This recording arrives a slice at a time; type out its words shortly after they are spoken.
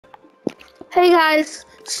Hey guys,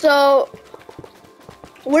 so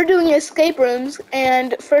we're doing escape rooms,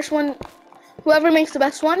 and first one, whoever makes the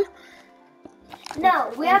best one.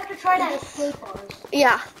 No, we have to try to escape ours.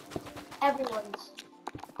 Yeah. Everyone's,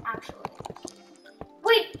 actually.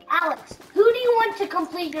 Wait, Alex, who do you want to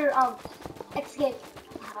complete your escape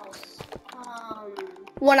house?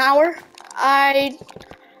 1 hour.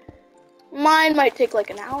 Mine might take like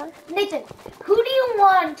an hour. Nathan, who do you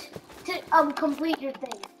want to complete your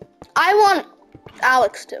thing? I want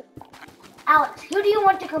Alex to. Alex, who do you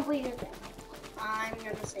want to complete your thing? I'm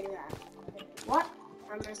gonna save that. What?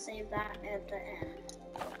 I'm gonna save that at the end.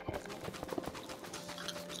 Okay.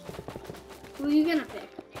 Who are you gonna pick?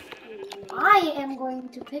 I am going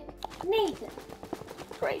to pick Nathan.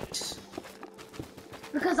 Great.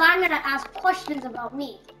 Because I'm gonna ask questions about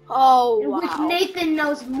me. Oh, In wow. which Nathan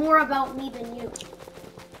knows more about me than you.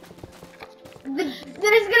 There's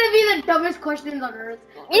gonna be the dumbest questions on earth.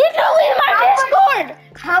 You deleted my Discord!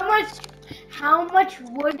 How much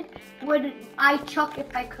wood would I chuck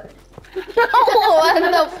if I could? Oh, what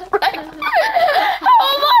the frick? How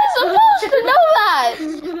am I supposed to know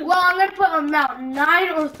that? Well, I'm gonna put a amount, 9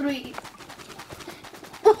 or 3.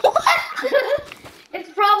 What? It's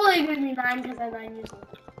probably gonna be 9 because I'm 9 years old.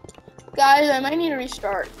 Guys, I might need to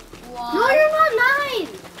restart. No, you're not 9.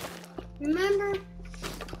 Remember?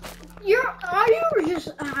 Are you just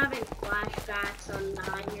having flashbacks on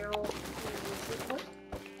 9-year-old?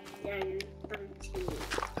 Yeah, you're 13.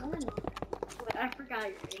 No, I'm not. Wait, I forgot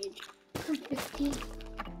your age. I'm 15.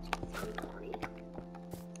 I'm 20.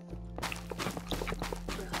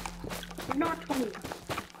 You're not 20.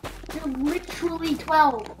 You're literally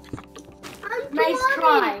 12. I'm Nice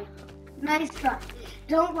try. Nice try.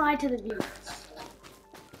 Don't lie to the viewers.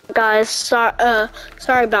 Guys,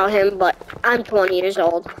 sorry about him, but I'm 20 years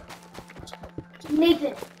old.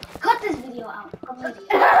 Nathan, cut this video out.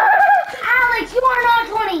 Alex, you are not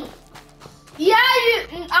 20. Yeah,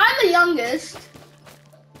 I'm the youngest.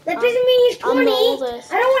 That doesn't mean he's 20. I'm the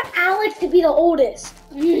oldest. I don't want Alex to be the oldest.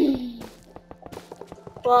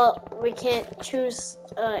 Well, we can't choose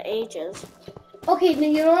ages. Okay,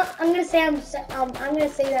 then you know what? I'm gonna say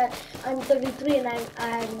that I'm 33 and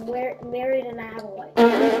I'm married and I have a wife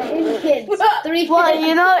and kids. 3 Well, kids.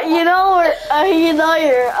 you know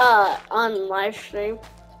you're on live stream.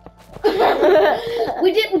 Did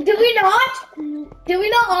we not? Did we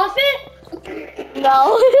not off it?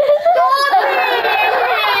 No.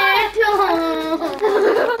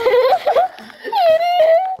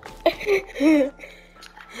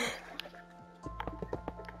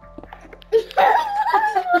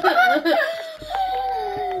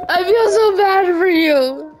 I feel so bad for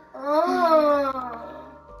you. Oh.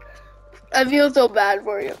 I feel so bad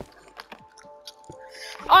for you.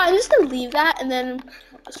 Oh, I'm just gonna leave that and then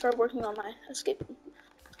start working on my escape.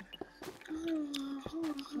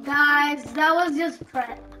 Guys, that was just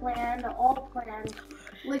planned, all planned.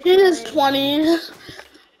 He is 20.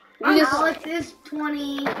 Alex is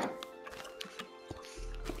 20.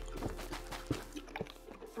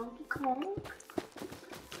 Donkey Kong.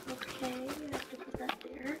 Okay, you have to put that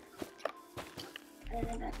there. And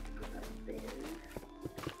then I have to put that there.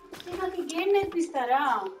 Fíjate que quién estará.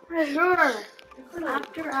 Sure.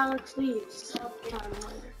 After Alex leaves.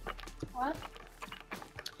 What?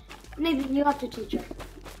 Nathan, you have to teach her.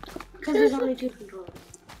 Because there's only 2 controllers.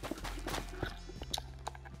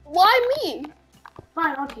 Why me?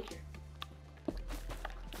 Fine, I'll teach her.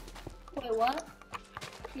 Wait, what?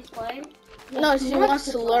 She's playing? No, she wants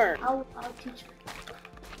to learn. I'll teach her.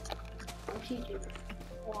 I'll teach you.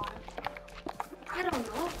 Why? I don't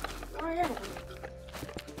know. I don't know.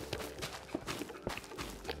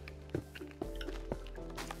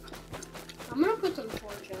 I'm gonna put some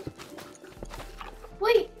torches.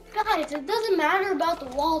 Wait, Guys, it doesn't matter about the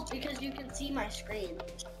walls because you can see my screen.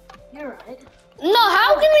 you're right. No,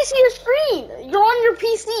 how can we see your screen? You're on your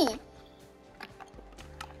PC.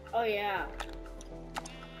 Oh yeah.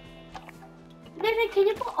 Nathan, can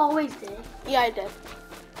you put always day? Yeah, I did.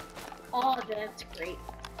 Oh, that's great.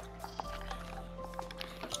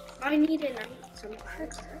 I need a night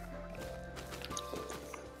sometimes.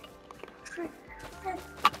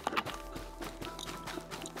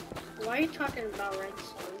 Why are you talking about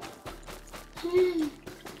redstone?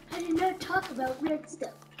 I did not talk about red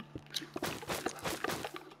stuff.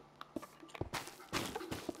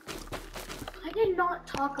 I did not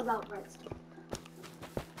talk about red stuff.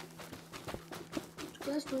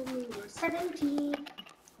 Just when we were 17.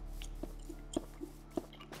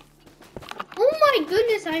 Oh my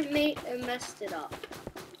goodness, I messed it up.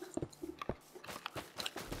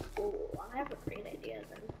 Oh, I have a great idea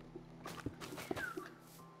then.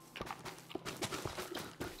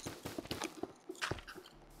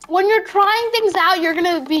 when you're trying things out, you're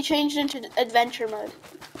gonna be changed into adventure mode.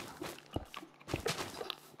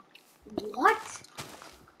 What?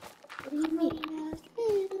 What do you mean?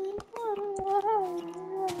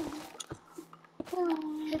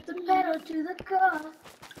 Hit the pedal to the car.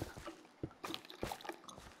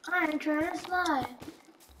 I ain't trying to slide.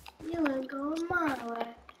 You ain't going my way.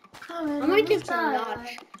 I'm gonna give some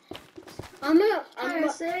notch. I'm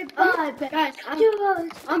gonna say bye, guys.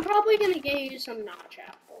 I'm probably gonna get you some notch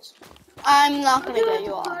apples. I'm not gonna get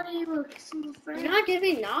you all. You're not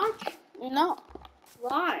giving notch? No.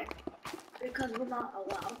 Why? Because we're not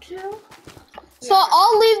allowed to. So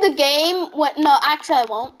I'll leave the game. No, actually I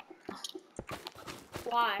won't.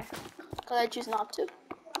 Why? Because I choose not to.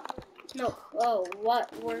 No. Oh,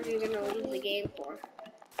 what were you gonna leave the game for?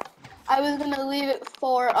 I was gonna leave it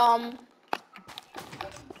for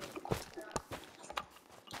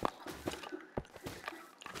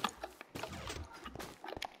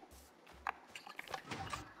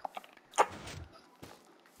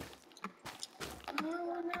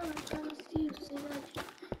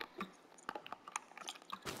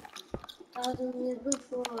Thousands years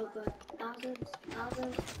before, but thousands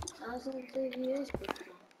of years before.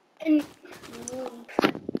 And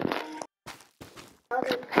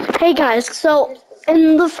hey guys, so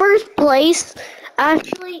in the first place,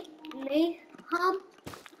 actually, Nahum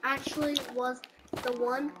actually was the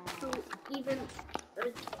one who even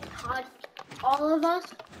taught all of us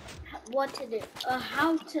what to do,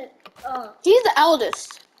 how to, he's the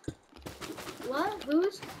eldest. what?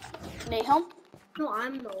 Who's? Nahum. No,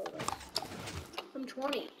 I'm the oldest. I'm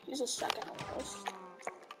 20. He's the second oldest.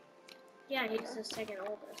 Yeah, he's the second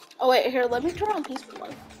oldest. Oh wait, here, let me turn on peaceful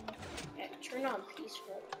mode. Yeah, turn on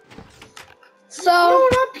peaceful. So No,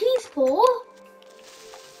 not peaceful.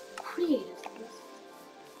 Creative.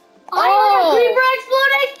 Oh. Creeper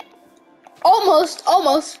exploding! almost.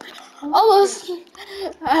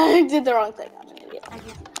 I did the wrong thing. I'm an idiot.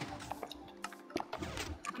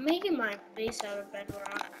 I'm making my face out of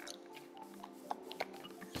bedrock,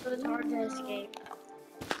 so it's hard to escape.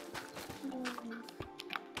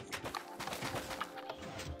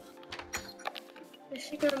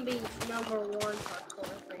 This is gonna be #1 hardcore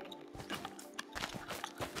for you.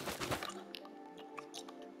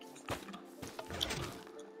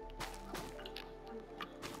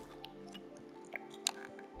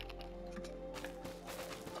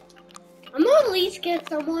 I'm gonna at least get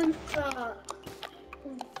someone,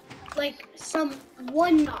 like some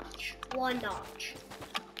one notch.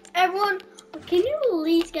 Everyone, can you at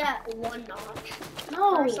least get one notch?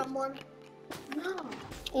 No. For someone? No.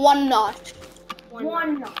 One notch.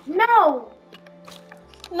 One notch. No.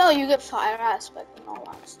 No, you get fire aspect and all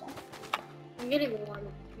that stuff. I'm getting one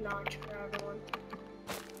notch for everyone.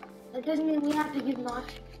 That doesn't mean we have to give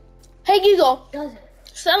notch. Hey Google, Does it?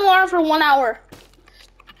 set alarm for 1 hour.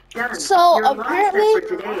 Done. So, Your alarm apparently- set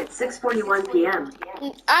for today at 6:41 p.m.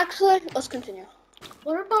 Actually, let's continue.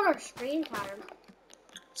 What about our screen time?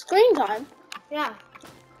 Screen time. Yeah.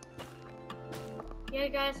 You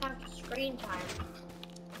guys have screen time.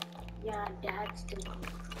 Yeah, Dad's doing.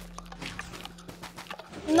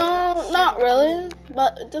 No, not really,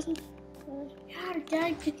 but it doesn't. Yeah,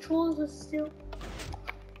 Dad controls us still.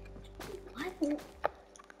 What?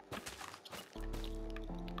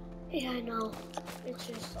 Yeah, I know. It's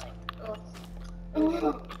just like,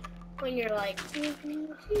 oh. When you're like,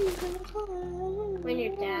 when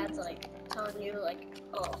your dad's like telling you like,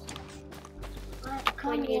 oh,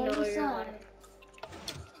 when you know you're like.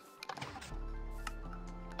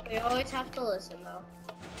 You always have to listen though.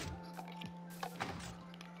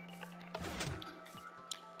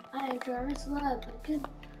 I ain't trying to slide, but can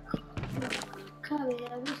come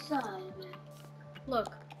every side of it. Look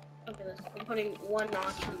at this. I'm putting one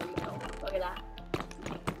notch in the middle. Look at that.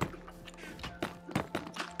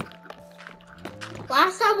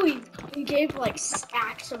 Last time we gave like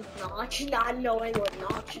stacks of notch, not knowing what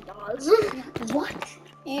notch does. What?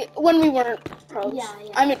 Yeah, when we weren't pros. Yeah.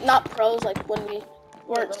 I mean, not pros, like when we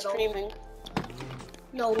weren't Little. streaming.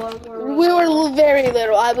 No, when We were very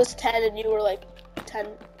little. I was 10 and you were like 10.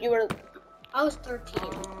 You were. I was 13.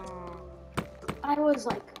 I was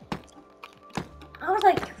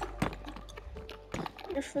like,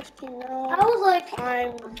 You're 15 now. I was like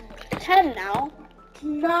I'm 10 now.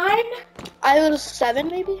 9. I was 7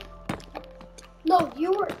 maybe. No,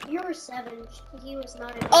 you were 7. He was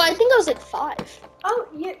 9. Oh, I think I was like 5. Oh,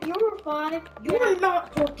 you were 5. You were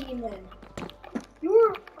not 14 then. You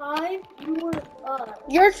were 5. You were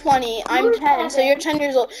You're 20. I'm were 10, so 7. you're 10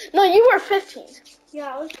 years old. No, you were 15.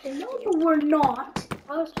 Yeah, I was 15. No, you were not.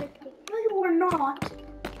 I was 15. No, you were not.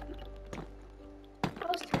 I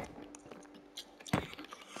was 10.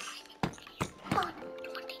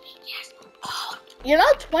 You're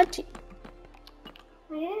not 20.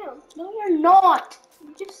 I am. No, you're not.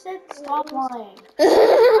 You just said stop lying.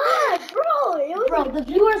 Ah, bro, it was Bro, the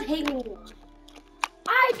viewers hate me.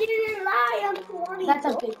 I didn't lie. I'm 20. That's a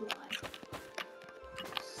bro. big lie.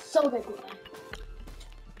 So big lie.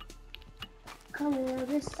 Come here,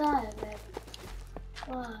 this side, man.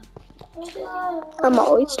 I'm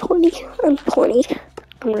always 20. I'm 20.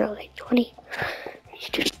 I'm really 20. You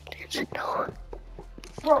just didn't know.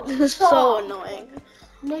 Bro, This is so annoying.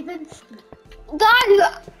 Nathan,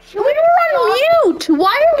 Guys, we're on mute.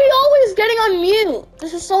 Why are we always getting on mute?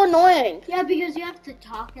 This is so annoying. yeah, because you have to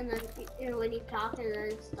talk and then when you talk and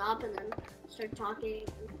then stop and then start talking.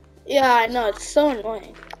 Yeah, I know. It's so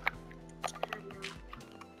annoying.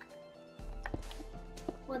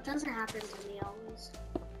 Well, it doesn't happen to me always.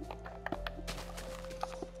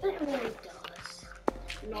 It really does.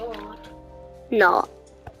 Not. No.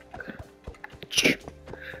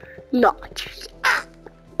 Not.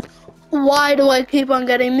 Why do I keep on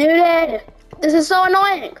getting muted? This is so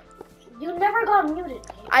annoying. You never got muted.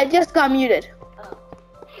 I just got muted.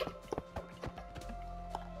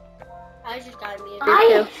 I just got muted.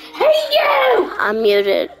 I hate you. I'm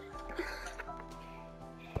muted.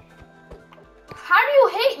 How do you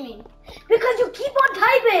hate me? Because you keep on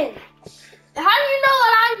typing. How do you know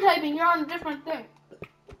that I'm typing? You're on a different thing.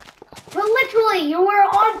 But literally, you were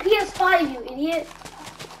on PS5, you idiot.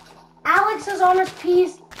 Alex is on his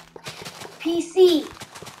PC.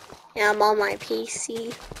 Yeah, I'm on my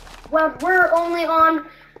PC. Well, we're only on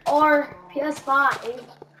our PS5.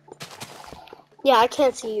 Yeah, I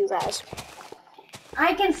can't see you guys.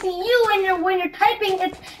 I can see you when you're typing.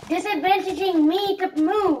 It's disadvantaging me to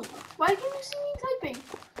move. Why can you see me typing?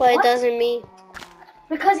 But What? it doesn't mean.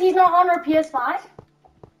 Because he's not on our PS5.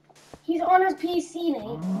 He's on his PC,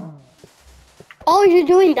 Nate. Oh, you're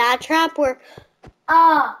doing that trap where...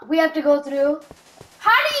 We have to go through.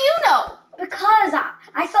 How do you know? Because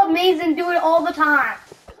I saw Mason do it all the time.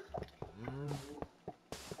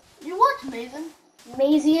 You what, Mason?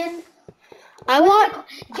 Mazian. I want...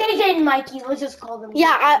 JJ and Mikey. Let's just call them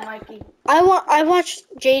Yeah, JJ and Mikey. I watched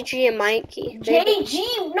JG and Mikey.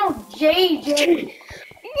 JG? No, JJ.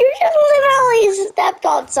 You just literally stepped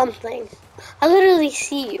on something. I literally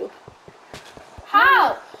see you.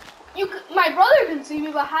 How? My brother can see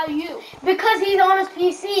me, but how do you? Because he's on his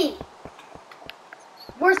PC.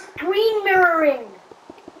 We're screen mirroring.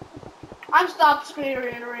 I'm stopped screen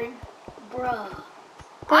mirroring. Bruh.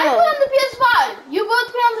 I put on the PS5. You both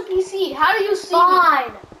put on the PC. How do you see me?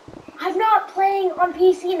 Fine. I'm not playing on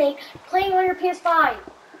PC, Nate. Playing on your PS5.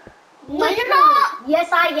 No, you're not. Yes,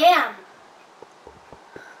 I am.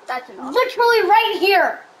 That's enough. Literally right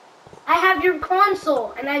here. I have your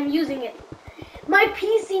console and I'm using it. My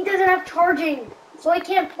PC doesn't have charging, so I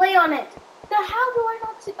can't play on it. Then how do I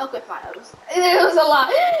not see? Okay, fine. It was a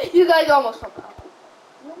lot. You guys almost fell out.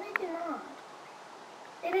 No, they did not.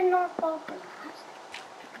 They did not fall for that.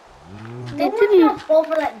 They No didn't. one fall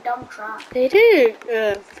for that dumb trap. They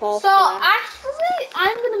didn't fall So for that. actually,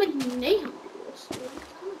 I'm gonna make Nathan do this.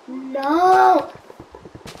 No.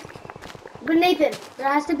 But Nathan, there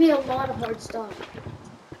has to be a lot of hard stuff.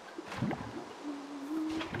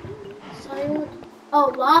 Silent.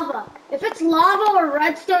 Oh, lava. If it's lava or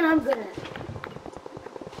redstone, I'm good at it.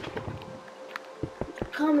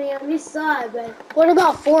 Come here, on this side, man. What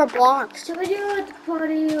about 4 blocks? Should we do it for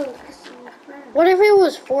you? What if it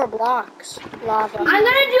was 4 blocks? Lava. I'm gonna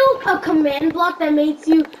do a command block that makes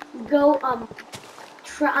you go, I'm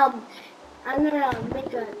gonna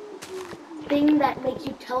make a thing that makes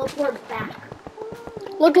you teleport back.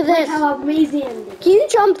 Look at Like this. how amazing it is. Can you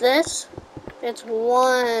jump this? It's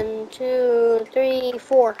 1, 2, 3,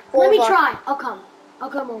 4. 4 Let me blocks. try. I'll come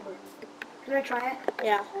over. Can I try it?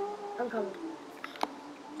 Yeah. I'm coming.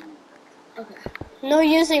 Okay. No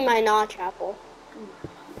using my notch apple.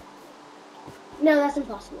 No, that's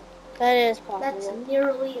impossible. That is possible. That's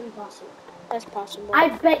nearly impossible. That's possible. I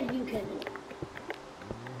bet you can.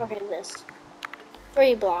 Okay, this.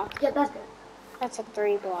 3 block. Yeah, that's good. That's a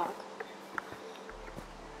 3 block.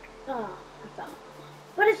 Oh, I fell.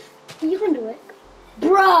 But it's, you can do it.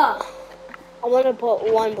 Bruh! I want to put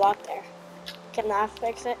 1 block there. Can that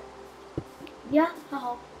fix it? Yeah, I'll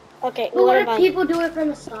help. Okay, But what if about people do it from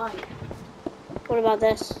the side? what about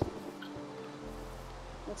this?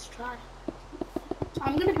 Let's try.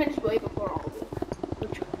 I'm gonna finish way before all of you.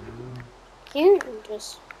 Can you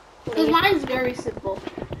just Because mine's very simple.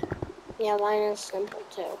 Yeah, mine is simple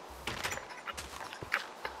too.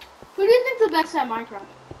 Who do you think's the best at Minecraft?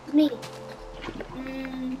 Me.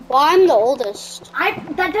 Well, I'm the oldest. That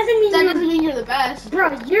doesn't mean That you're, doesn't mean you're the best.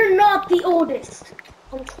 bro, you're not the oldest.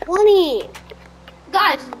 I'm 20.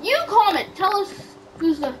 Guys, you comment. Tell us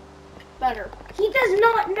Who's the better? He does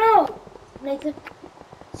not know. Nathan,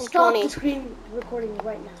 stop 20. the screen recording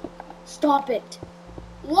right now. Stop it.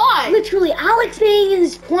 Why? Literally, Alex saying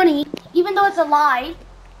is 20, even though it's a lie.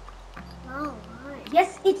 No, why?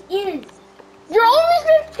 Yes, it is. You're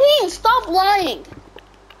only 15. Stop lying.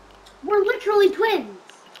 We're literally twins.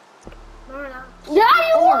 No, we're not. Yeah,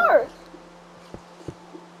 you are.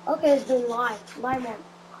 Okay, it's been lie. Lie more.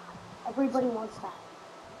 Everybody wants that.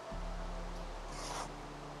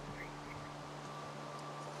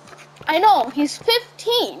 I know. He's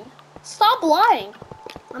 15. Stop lying.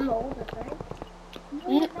 I'm the oldest, right?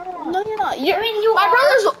 No, you're not. You're, I mean, you my are.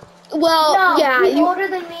 brother's. Well, No, yeah. he's You, older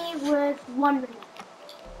than me with 1 minute.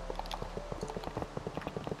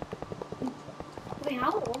 Wait,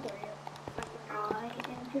 how old are you? I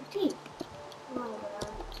am 15. No, we're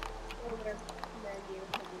older than you.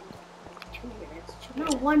 2 minutes.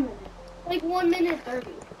 No, 1 minute. Like 1 minute 30.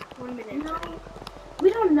 1 minute. No,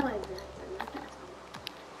 we don't know exactly.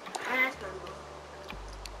 I asked my mom.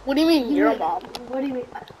 what do you mean, your mom? What do you mean?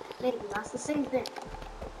 Nathan, that's the same thing.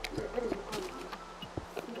 It is my mom.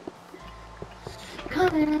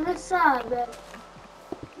 Come in, let's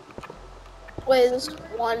Wait, this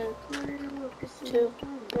 1, 2,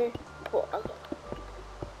 3, 4. Okay.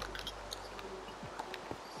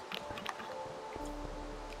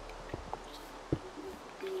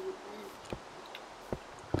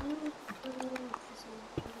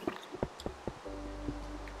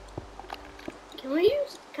 Can we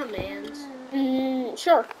use commands?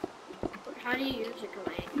 Sure. How do you use a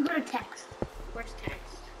command? You go to text. Where's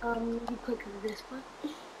text? You click on this one.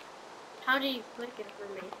 How do you click it for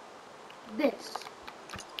me? This.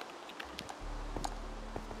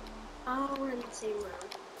 Oh, we're in the same room.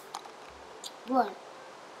 What?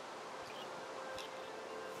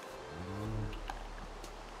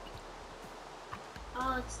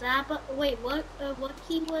 Oh, it's that. But wait, what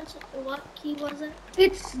key was? What key was it?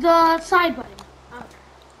 It's the side button.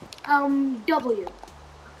 Oh, W.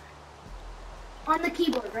 On the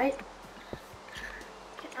keyboard, right?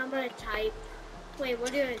 I'm gonna type. Wait,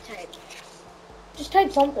 what do I type? Just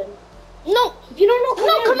type something. No, If you don't know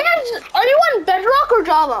no commands. Are you on Bedrock or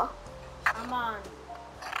Java? I'm on.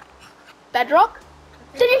 Bedrock?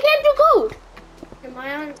 Then you can't do code. Am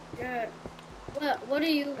I on? What are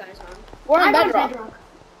you guys on? We're on I'm on Bedrock. Bedrock.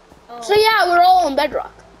 Oh, So yeah, we're all on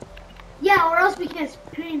Bedrock. Yeah, or else we can't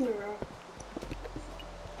screen mirror.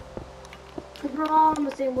 Because we're all in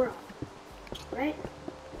the same world. Right?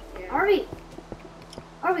 yeah. Are we?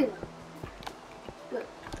 Are we though? Good.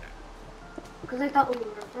 Because I thought we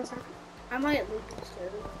were for a second. I might leave this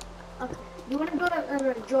soon. Okay. You want to go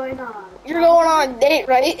to join You're going on a date,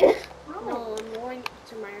 right? No, I'm going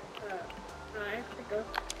to my. I have to go.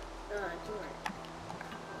 To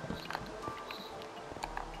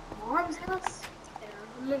my. mom's house?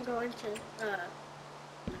 Yeah, I'm going to.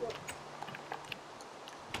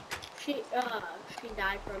 She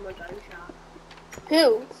died from a gunshot.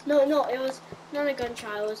 Who? No, it was not a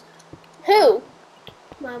gunshot. It was Who?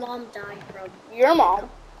 my mom died from. Your mom.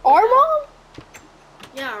 Our mom?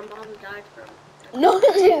 Yeah, our mom died from. No,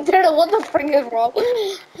 you didn't. What the frick is wrong?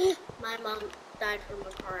 My mom died from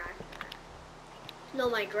a car accident. No,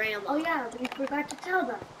 my grandma. Oh yeah, we forgot to tell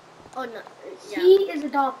them. Oh no. Yeah. He is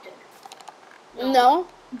adopted. No.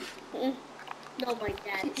 No, my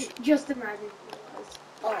dad. Just imagine if he was.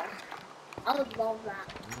 Oh, I would love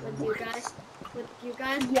that with you guys. With you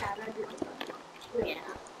guys. Yeah, that'd be good.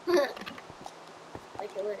 Yeah.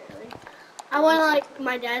 Like literally. I want to like.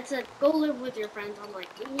 My dad said, "Go live with your friends." I'm like,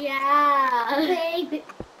 "Yeah." Baby.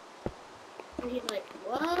 And he's like,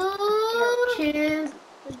 "What?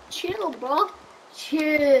 Chill, bro.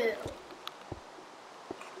 Chill.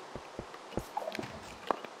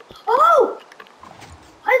 Oh!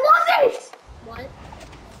 I love it! What?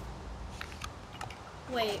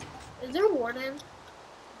 Wait, is there a warden?"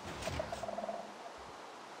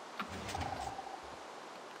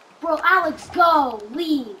 Bro, Alex, go!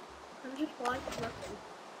 Leave! I'm just watching nothing.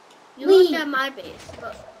 You Leave. looked at my base,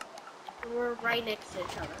 but we're right next to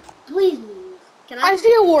each other. Please leave. Can I I?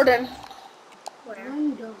 see a warden. Where? No,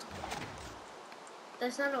 you don't.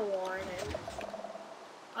 That's not a warden.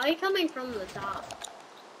 Are you coming from the top?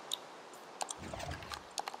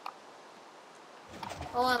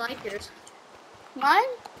 Oh, I like yours. Mine?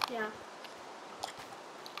 Yeah.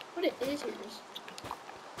 What is yours?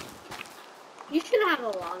 You should have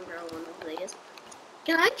a longer one of these.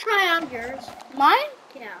 Can I try out yours? Mine?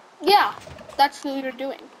 Yeah. Yeah. That's who you're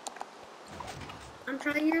doing. I'm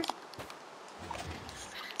trying yours.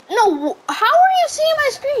 No, how are you seeing my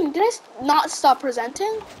screen? Did I not stop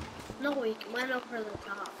presenting? No, we went over the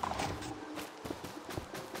top.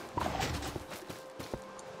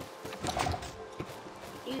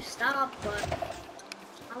 You stopped, but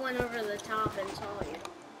I went over the top and saw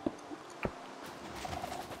you.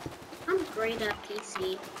 I'm great at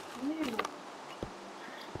PC.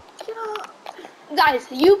 Guys,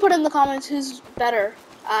 you put in the comments who's better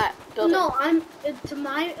at building. No, to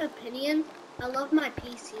my opinion, I love my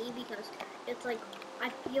PC because it's like I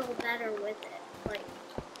feel better with it. Like,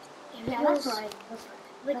 Yeah, that's right. That's right.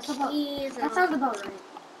 The That's about, keys and that sounds about right.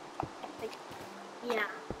 like, yeah,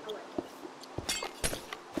 I like it.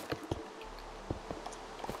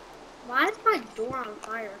 Why is my door on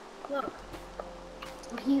fire? Look.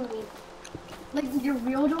 What do you mean? Like your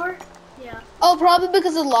real door? Yeah. Oh, probably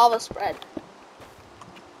because of lava spread.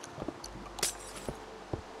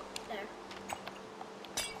 There.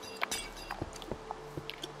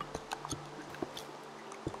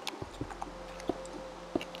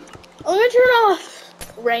 Let me turn off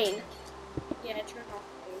rain. Yeah, turn off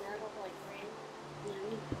rain. I don't like rain.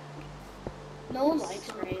 Yeah, no one likes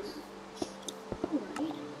rain.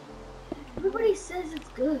 Right. Everybody says it's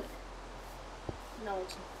good. No,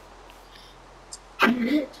 it's not.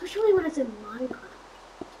 Especially when it's in Minecraft.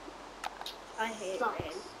 I hate Sucks.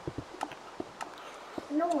 rain.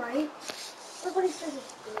 No, right? Everybody says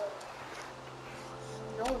it's good.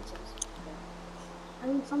 No one says it's I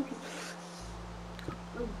mean, some people.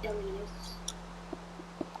 Like dummies.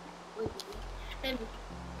 Like me. And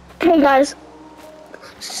Hey guys,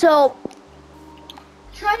 so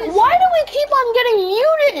why do we keep on getting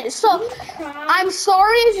muted? So I'm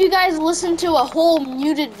sorry if you guys listened to a whole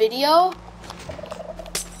muted video.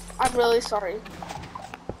 I'm really sorry.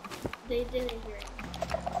 they didn't hear it.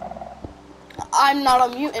 I'm not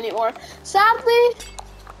on mute anymore. Sadly,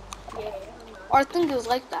 Yeah, I'm not. our thing is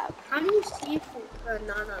like that. How do you see if you're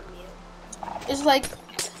not on mute? It's like,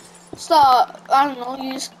 so I don't know.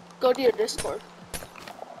 You just go to your Discord.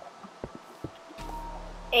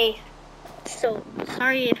 Hey, so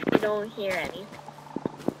sorry if you don't hear anything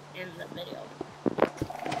in the video.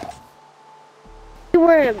 We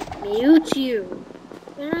were to mute you.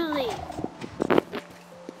 Literally.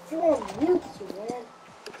 You're mute, man.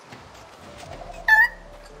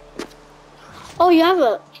 Oh, you have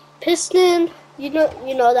a piston. You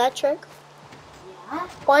know that trick? Yeah?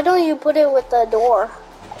 Why don't you put it with the door?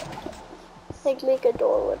 Like make a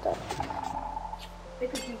door with that.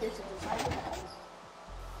 Because you did something inside.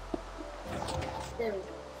 There we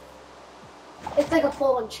go. It's like a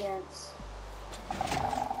full chance.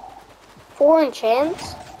 4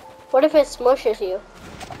 chance? What if it smushes you?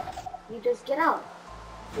 You just get out.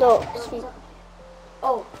 No. Don't suffocate.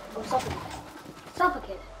 Oh, suffocate.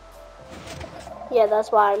 Suffocate. Yeah,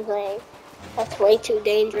 that's why I'm saying. That's way too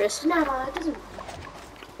dangerous. No, it doesn't.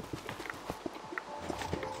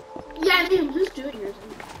 Yeah, dude, who's doing yours?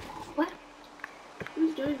 What?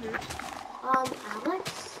 Who's doing yours?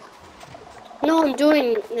 Alex? No, I'm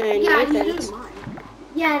doing Yeah, he's Nathan's. doing mine.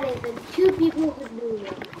 Yeah, Nathan. 2 people who knew you.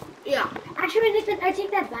 Yeah. Actually, Nathan, I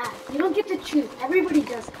take that back. You don't get to choose. Everybody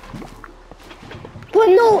does it. But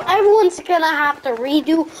no, everyone's gonna have to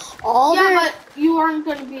redo all Yeah, their... but you aren't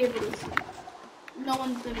going to be able to see. No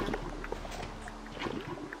one's gonna.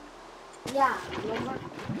 Yeah, remember?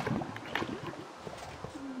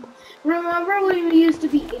 Remember when we used to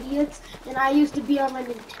be idiots and I used to be on my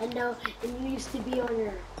Nintendo and you used to be on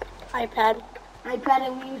your iPad. iPad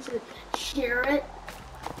and we used to share it?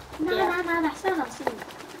 No, Yeah. no, that's not us.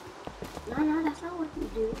 No, that's not what we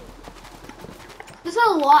do. This is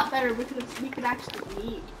a lot better because we could actually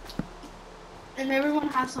meet. And everyone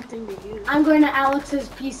has something to use. I'm going to Alex's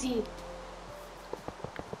PC.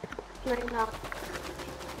 Right now.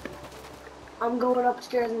 I'm going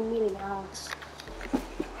upstairs and meeting Alex.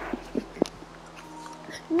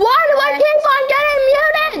 Why do I keep on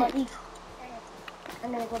getting muted?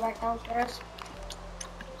 I'm gonna go back downstairs.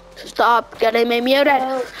 Stop getting me muted.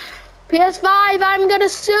 Oh. PS5, I'm gonna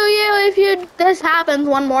sue you if this happens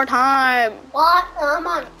one more time. What? I'm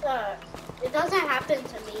on. It doesn't happen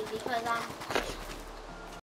to me because